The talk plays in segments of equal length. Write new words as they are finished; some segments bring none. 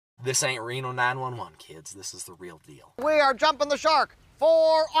This ain't Reno 911, kids. This is the real deal. We are jumping the shark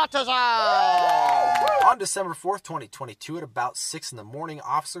for autism! On December 4th, 2022, at about 6 in the morning,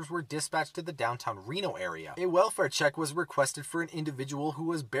 officers were dispatched to the downtown Reno area. A welfare check was requested for an individual who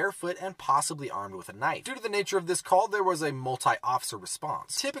was barefoot and possibly armed with a knife. Due to the nature of this call, there was a multi-officer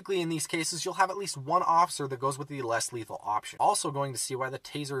response. Typically, in these cases, you'll have at least one officer that goes with the less lethal option. Also going to see why the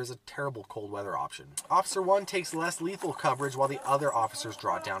taser is a terrible cold weather option. Officer 1 takes less lethal coverage while the other officers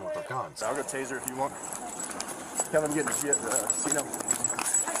draw down with their guns. I'll go taser if you want. Have them get in the casino.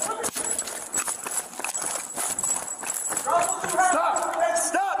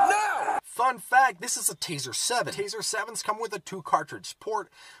 Stop now! Fun fact, this is a Taser 7. Taser 7s come with a 2-cartridge port,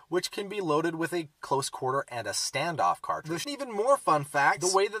 which can be loaded with a close quarter and a standoff cartridge. There's even more fun facts.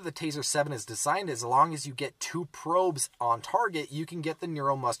 The way that the Taser 7 is designed, as long as you get 2 probes on target, you can get the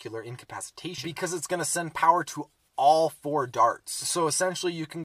neuromuscular incapacitation, because it's going to send power to all 4 darts. So essentially you can